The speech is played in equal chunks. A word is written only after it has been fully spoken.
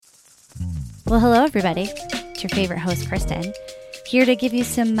Well, hello, everybody. It's your favorite host, Kristen, here to give you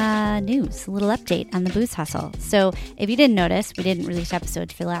some news, a little update on the Booze Hustle. So if you didn't notice, we didn't release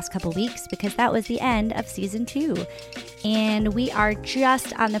episodes for the last couple weeks because that was the end of season 2. And we are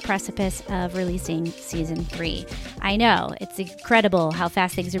just on the precipice of releasing season 3. I know, it's incredible how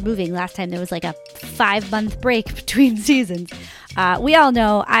fast things are moving. Last time there was like a 5-month break between seasons. We all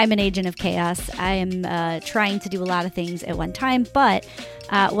know I'm an agent of chaos. I am trying to do a lot of things at one time, but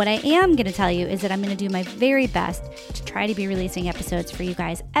what I am going to tell you is that I'm going to do my very best to try to be releasing episodes for you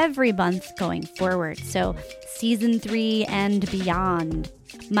guys every month going forward. So season 3 and beyond.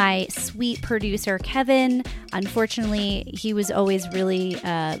 My sweet producer, Kevin, unfortunately, he was always really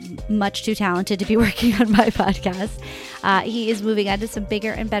much too talented to be working on my podcast. He is moving on to some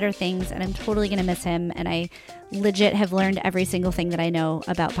bigger and better things, and I'm totally going to miss him. And I legit have learned every single thing that I know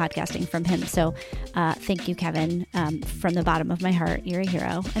about podcasting from him. So thank you, Kevin, from the bottom of my heart. You're a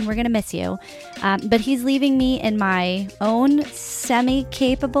hero, and we're going to miss you. But he's leaving me in my own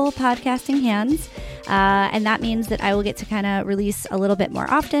semi-capable podcasting hands. And that means that I will get to kind of release a little bit more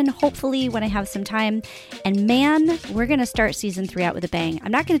often, hopefully when I have some time. And man, we're going to start season 3 out with a bang.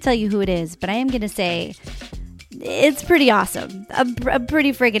 I'm not going to tell you who it is, but I am going to say it's pretty awesome. I'm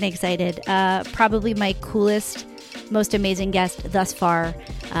pretty friggin' excited. Probably my coolest, most amazing guest thus far.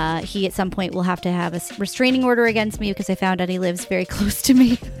 He at some point will have to have a restraining order against me because I found out he lives very close to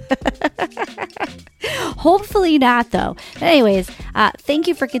me. Hopefully not, though. But anyways, thank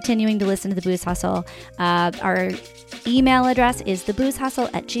you for continuing to listen to The Booze Hustle. Our email address is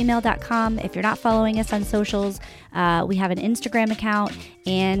theboozehustle@gmail.com. If you're not following us on socials, we have an Instagram account,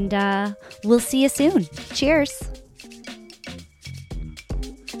 and we'll see you soon. Cheers.